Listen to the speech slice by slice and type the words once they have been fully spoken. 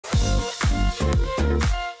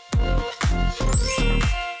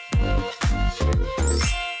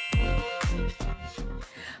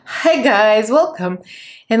Hi guys, welcome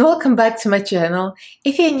and welcome back to my channel.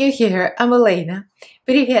 If you're new here, I'm Elaina.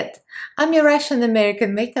 Привет! I'm a Russian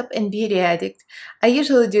American makeup and beauty addict. I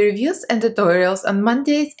usually do reviews and tutorials on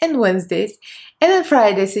Mondays and Wednesdays, and on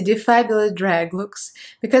Fridays I do fabulous drag looks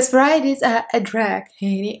because Fridays are a drag,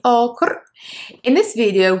 honey. Oh, in this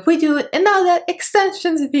video we do another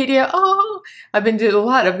extensions video. Oh, I've been doing a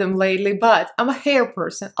lot of them lately, but I'm a hair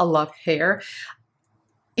person. I love hair.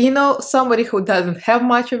 You know, somebody who doesn't have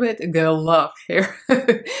much of it, gonna love hair.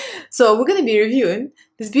 So we're gonna be reviewing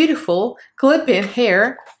this beautiful clip-in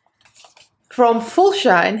hair from Full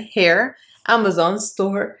Shine Hair Amazon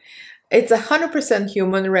store. It's 100%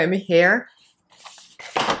 human Remy hair.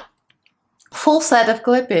 Full set of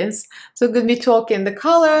clip-ins. So we're gonna be talking the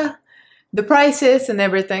color, the prices and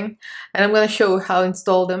everything, and I'm gonna show you how to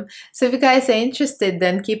install them. So if you guys are interested,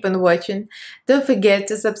 then keep on watching. Don't forget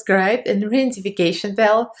to subscribe and ring notification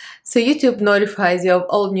bell so YouTube notifies you of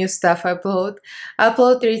all new stuff I upload. I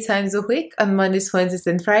upload 3 times a week on Mondays, Wednesdays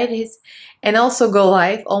and Fridays, and also go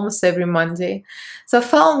live almost every Monday. So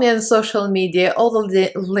follow me on social media. All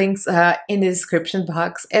the links are in the description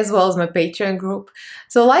box, as well as my Patreon group.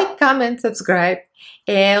 So like, comment, subscribe,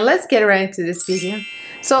 and let's get right into this video.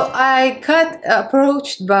 So I got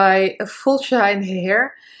approached by Full Shine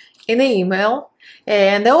Hair in an email,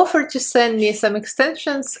 and they offered to send me some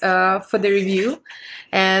extensions for the review.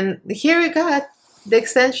 And here we got the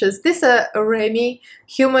extensions. These are Remy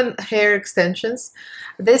human hair extensions.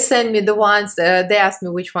 They sent me the ones, they asked me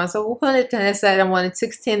which ones I wanted, and I said I wanted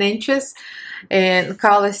 16 inches and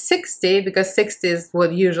color 60, because 60 is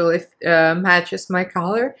what usually matches my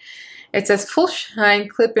color. It says Full Shine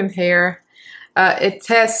clip-in hair. It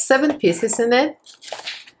has 7 pieces in it.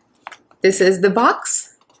 This is the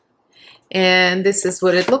box, and this is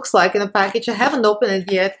what it looks like in the package. I haven't opened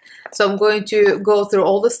it yet, so I'm going to go through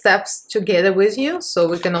all the steps together with you so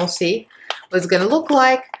we can all see what it's going to look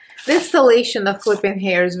like. The installation of clip-in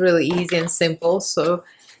hair is really easy and simple, so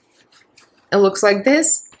it looks like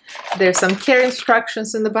this. There's some care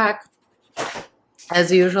instructions in the back,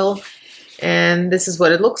 as usual. And this is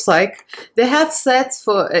what it looks like. They have sets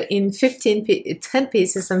for in 10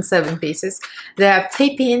 pieces and 7 pieces. They have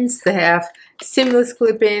tape-ins, they have seamless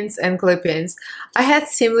clip-ins and clip-ins. I had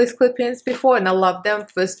seamless clip-ins before and I love them,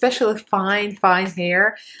 for especially fine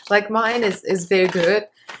hair. Like mine is very good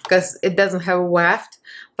because it doesn't have a weft.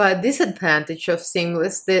 But disadvantage of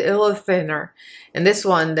seamless, they're a little thinner. And this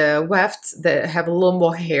one, the wefts, they have a little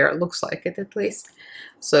more hair, looks like it at least.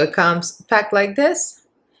 So it comes packed like this.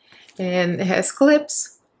 And it has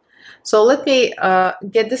clips. So let me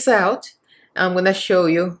get this out. I'm gonna show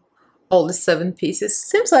you all the 7 pieces.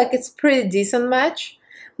 Seems like it's a pretty decent match.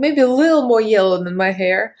 Maybe a little more yellow than my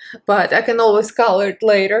hair, but I can always color it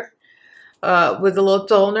later with a little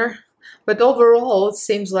toner. But overall, it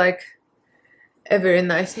seems like a very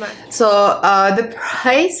nice match. So the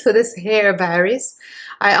price for this hair varies.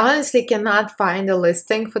 I honestly cannot find a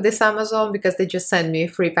listing for this Amazon because they just sent me a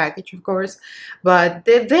free package, of course. But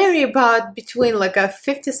they vary about between like a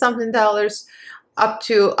 $50-something up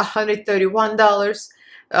to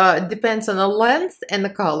 $131. Depends on the length and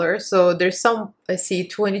the color. So there's some, I see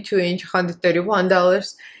 22-inch,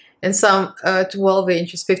 $131, and some 12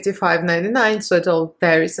 inches, $55.99. So it all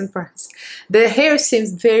varies in price. The hair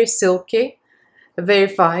seems very silky, very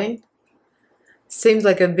fine. Seems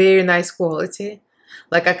like a very nice quality.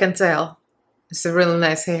 Like I can tell, it's a really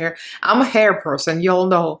nice hair. I'm a hair person, you all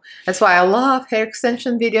know. That's why I love hair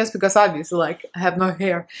extension videos, because obviously, like, I have no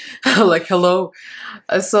hair. Like, hello.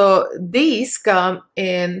 So these come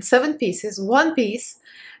in 7 pieces. 1 piece,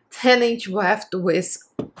 10-inch weft with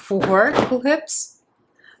 4 clips.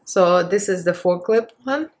 So this is the 4-clip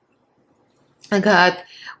one. I got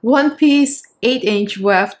 1 piece, 8-inch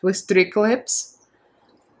weft with 3 clips.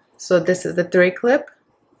 So this is the 3-clip.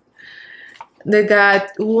 They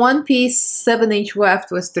got 1 piece, 7-inch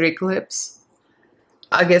weft with 3 clips.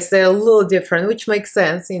 I guess they're a little different, which makes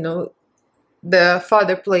sense, you know, the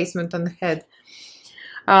farther placement on the head.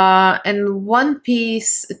 And 1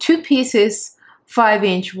 piece, 2 pieces,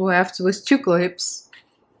 5-inch weft with 2 clips.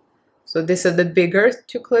 So these are the bigger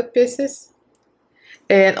 2-clip pieces.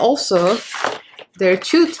 And also, there are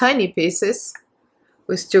 2 tiny pieces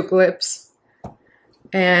with 2 clips.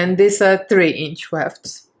 And these are 3-inch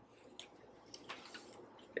wefts.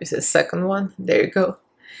 There's a second one. There you go.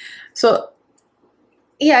 So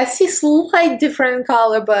yeah, I see slight different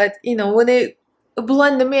color, but you know, when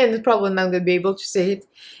blend them in, I'm probably not gonna be able to see it.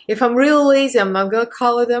 If I'm really lazy, I'm not gonna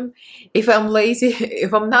color them. If I'm lazy,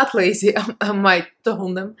 if I'm not lazy, I might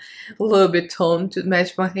tone them a little bit, toned to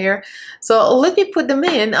match my hair. So let me put them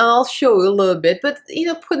in. I'll show you a little bit, but you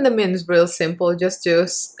know, putting them in is real simple. Just to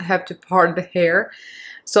have to part the hair.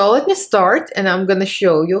 So let me start, and I'm gonna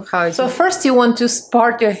show you how. So first, you want to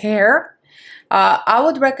part your hair. I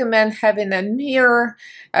would recommend having a mirror,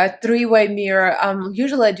 a three-way mirror.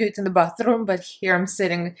 Usually I do it in the bathroom, but here I'm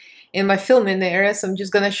sitting in my filming area, so I'm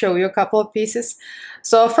just gonna show you a couple of pieces.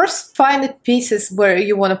 So first, find the pieces where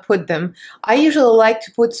you want to put them. I usually like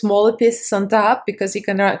to put smaller pieces on top because you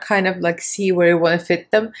can kind of like see where you want to fit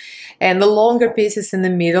them, and the longer pieces in the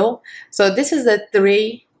middle. So this is a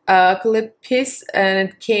three clip piece,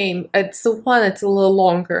 and it's the one that's a little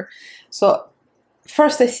longer. So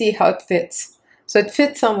first I see how it fits. So it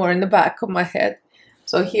fits somewhere in the back of my head.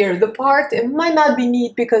 So here, the part, it might not be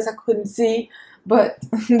neat because I couldn't see, but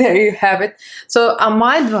there you have it. So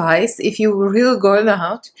my advice, if you were really going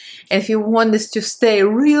out, and if you want this to stay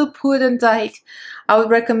real put and tight, I would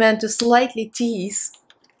recommend to slightly tease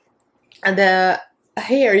the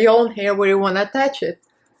hair, your own hair, where you want to attach it.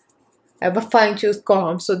 I have a fine-tooth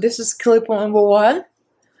comb. So this is clip number 1.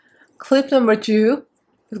 Clip number 2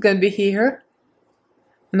 is going to be here.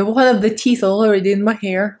 And one of the teeth already in my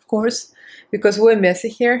hair, of course, because we're messy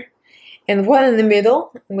here. And one in the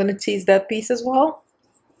middle, I'm going to tease that piece as well.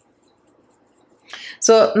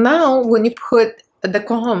 So now when you put the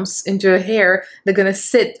combs into your hair, they're going to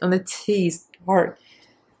sit on the teased part.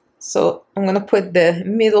 So I'm going to put the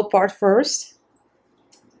middle part first.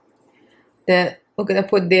 Then we're going to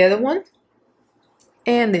put the other one.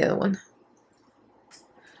 And the other one.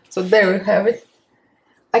 So there we have it.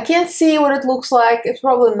 I can't see what it looks like. It's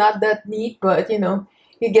probably not that neat, but you know,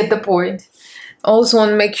 you get the point. Also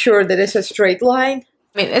want to make sure that it's a straight line.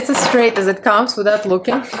 I mean, it's as straight as it comes without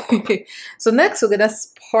looking. So next we're gonna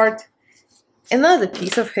part another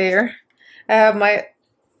piece of hair. I have my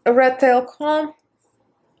red tail comb.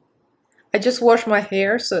 I just washed my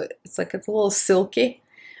hair, so it's like it's a little silky.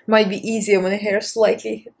 Might be easier when the hair is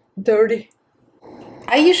slightly dirty.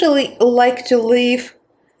 I usually like to leave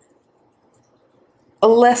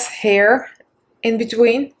less hair in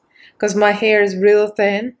between because my hair is real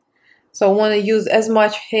thin, so I want to use as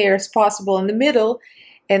much hair as possible in the middle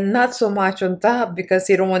and not so much on top because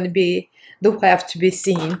you don't want to be the weft to be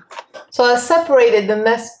seen. So I separated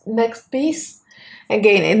the next piece.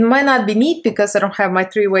 Again, it might not be neat because I don't have my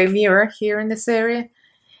three-way mirror here in this area,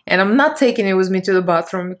 and I'm not taking it with me to the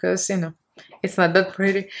bathroom because you know it's not that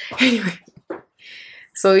pretty. Anyway,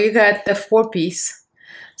 so you got the 4-piece.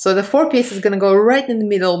 So the 4-piece is going to go right in the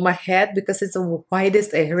middle of my head because it's the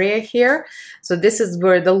widest area here. So this is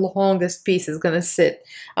where the longest piece is going to sit.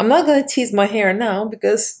 I'm not going to tease my hair now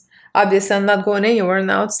because obviously I'm not going anywhere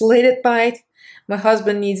now. It's late at night. My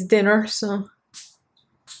husband needs dinner, so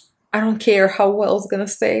I don't care how well it's going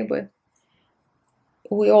to stay, but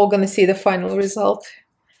we're all going to see the final result.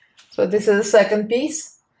 So this is the 2nd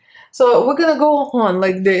piece. So we're gonna go on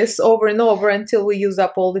like this over and over until we use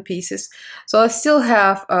up all the pieces. So I still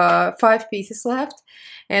have 5 pieces left,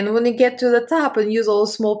 and when you get to the top and use all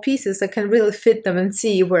the small pieces, I can really fit them and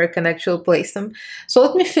see where I can actually place them. So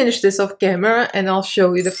let me finish this off camera and I'll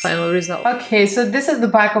show you the final result. Okay, so this is the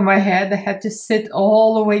back of my head. I had to sit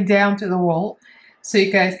all the way down to the wall so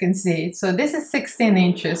you guys can see it. So this is 16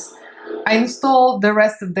 inches. I installed the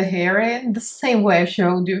rest of the hair in the same way I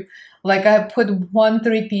showed you. Like I put 1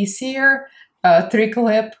 3-piece here, 3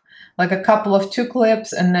 clip, like a couple of 2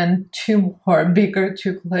 clips, and then 2 more bigger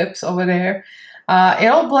 2 clips over there. It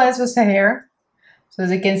all blends with the hair. So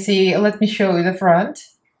as you can see, let me show you the front.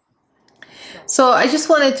 So I just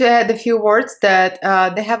wanted to add a few words that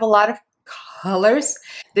they have a lot of colors.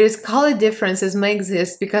 There's color differences may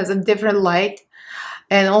exist because of different light.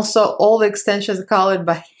 And also all the extensions are colored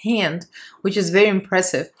by hand, which is very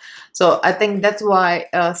impressive. So I think that's why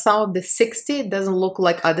some of the 60 doesn't look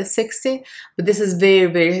like other 60, but this is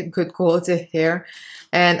very, very good quality hair.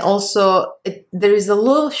 And also there is a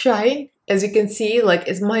little shine, as you can see, like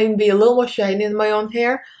it might be a little more shiny in my own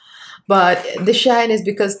hair, but the shine is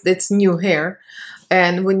because it's new hair.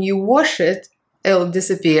 And when you wash it, it'll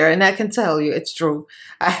disappear, and I can tell you it's true.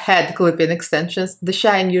 I had clip-in extensions. The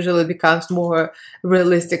shine usually becomes more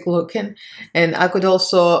realistic looking, and I could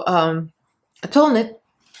also tone it,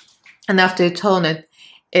 and after you tone it,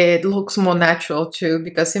 it looks more natural too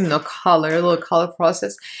because you know color, a little color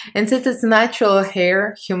process. And since it's natural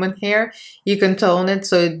hair, human hair, you can tone it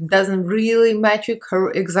so it doesn't really match you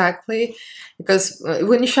exactly, because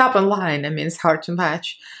when you shop online, I mean, it's hard to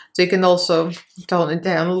match. So you can also tone it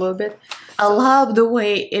down a little bit. I love the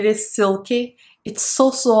way it is silky It's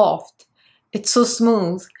so soft. It's so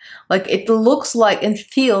smooth. Like it looks like and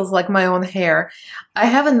feels like my own hair. I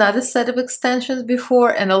have another set of extensions before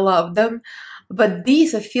and I love them. But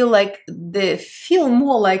these I feel like they feel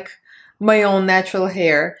more like my own natural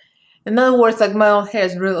hair. In other words, like my own hair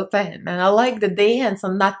is real thin. And I like that the ends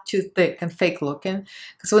are not too thick and fake looking.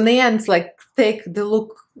 Because when the ends like thick,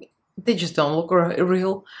 they just don't look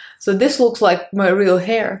real. So this looks like my real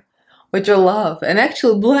hair, which I love, and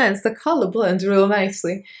actually blends, the color blends real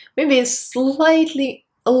nicely. Maybe it's slightly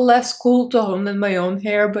less cool tone than my own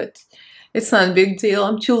hair, but it's not a big deal.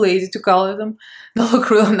 I'm too lazy to color them. They look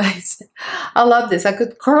real nice. I love this. I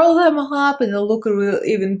could curl them up and they'll look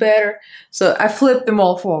even better. So I flipped them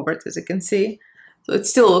all forward, as you can see. So it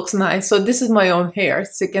still looks nice. So this is my own hair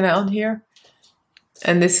sticking out here.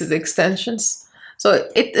 And this is the extensions. So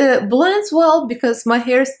it blends well because my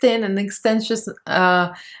hair is thin and the extensions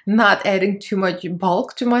not adding too much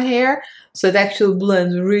bulk to my hair. So it actually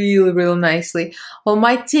blends really nicely. Well,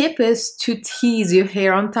 my tip is to tease your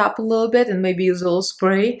hair on top a little bit and maybe use a little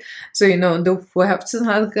spray. So, you know, the wefts are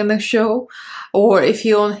not gonna show. Or if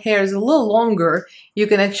your own hair is a little longer, you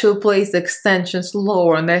can actually place the extensions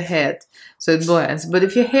lower on the head. So it blends. But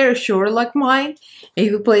if your hair is short like mine,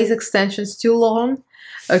 if you place extensions too long,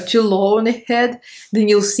 too low on the head, then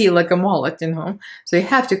you'll see like a mullet, you know. So you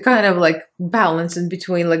have to kind of like balance in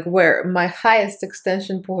between, like where my highest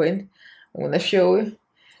extension point, I'm gonna show you,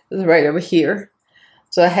 is right over here.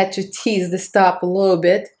 So I had to tease this top a little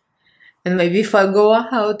bit, and maybe if I go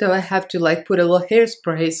out, I have to like put a little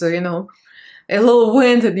hairspray, so you know, a little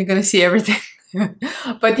wind and you're gonna see everything.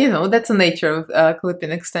 But you know, that's the nature of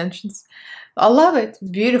clip-in extensions. I love it,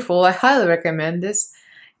 beautiful. I highly recommend this.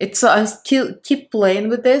 It's I still keep playing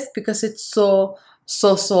with this because it's so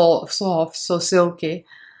soft, so silky.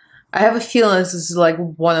 I have a feeling this is like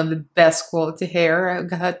one of the best quality hair I've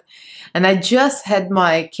got. And I just had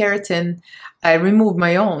my keratin, I removed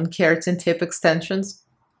my own keratin tip extensions.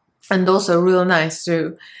 And those are real nice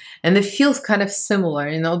too. And it feels kind of similar,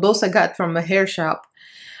 you know, those I got from a hair shop.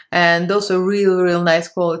 And those are real nice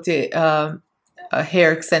quality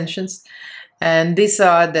hair extensions. And these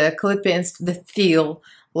are the clip-ins that feel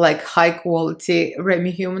like high quality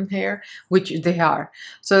Remy human hair, which they are.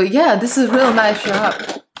 So yeah, this is a real nice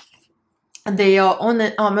shop. They are on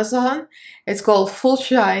Amazon. It's called Full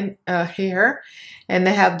Shine Hair, and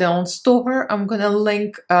they have their own store. I'm gonna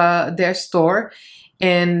link their store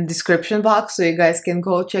in the description box so you guys can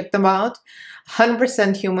go check them out.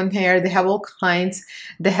 100% human hair. They have all kinds.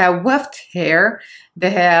 They have weft hair.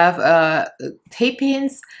 They have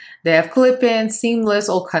tape-ins. They have clip-ins, seamless,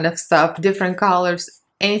 all kind of stuff, different colors,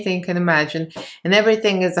 anything you can imagine. And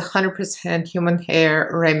everything is 100% human hair,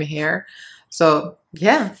 Remy hair. So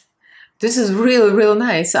yeah, this is real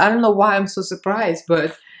nice. I don't know why I'm so surprised,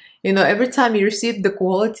 but you know, every time you receive the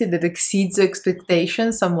quality that exceeds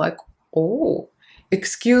expectations, I'm like, oh,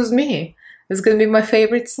 excuse me. It's gonna be my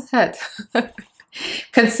favorite set.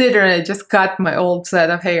 Considering I just cut my old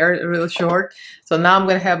set of hair real short. So now I'm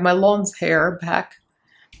gonna have my long hair back.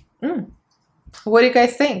 What do you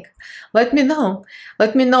guys think? Let me know.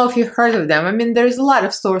 Let me know if you heard of them. I mean, there's a lot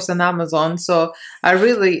of stores on Amazon, so I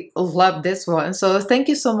really love this one. So thank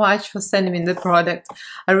you so much for sending me the product.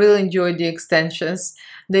 I really enjoyed the extensions.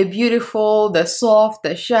 They're beautiful, they're soft,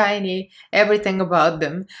 they're shiny, everything about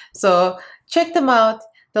them. So check them out.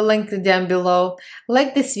 The link is down below.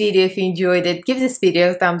 Like this video if you enjoyed it. Give this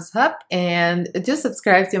video a thumbs up and do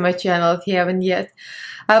subscribe to my channel if you haven't yet.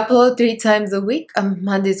 I upload 3 times a week on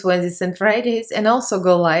Mondays, Wednesdays, and Fridays, and also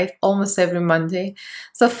go live almost every Monday.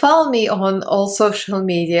 So follow me on all social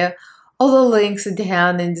media. All the links are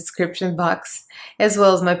down in the description box, as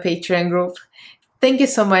well as my Patreon group. Thank you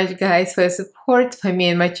so much, guys, for your support for me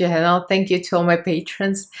and my channel. Thank you to all my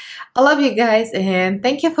patrons. I love you guys, and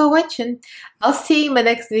thank you for watching. I'll see you in my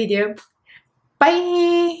next video.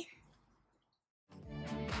 Bye!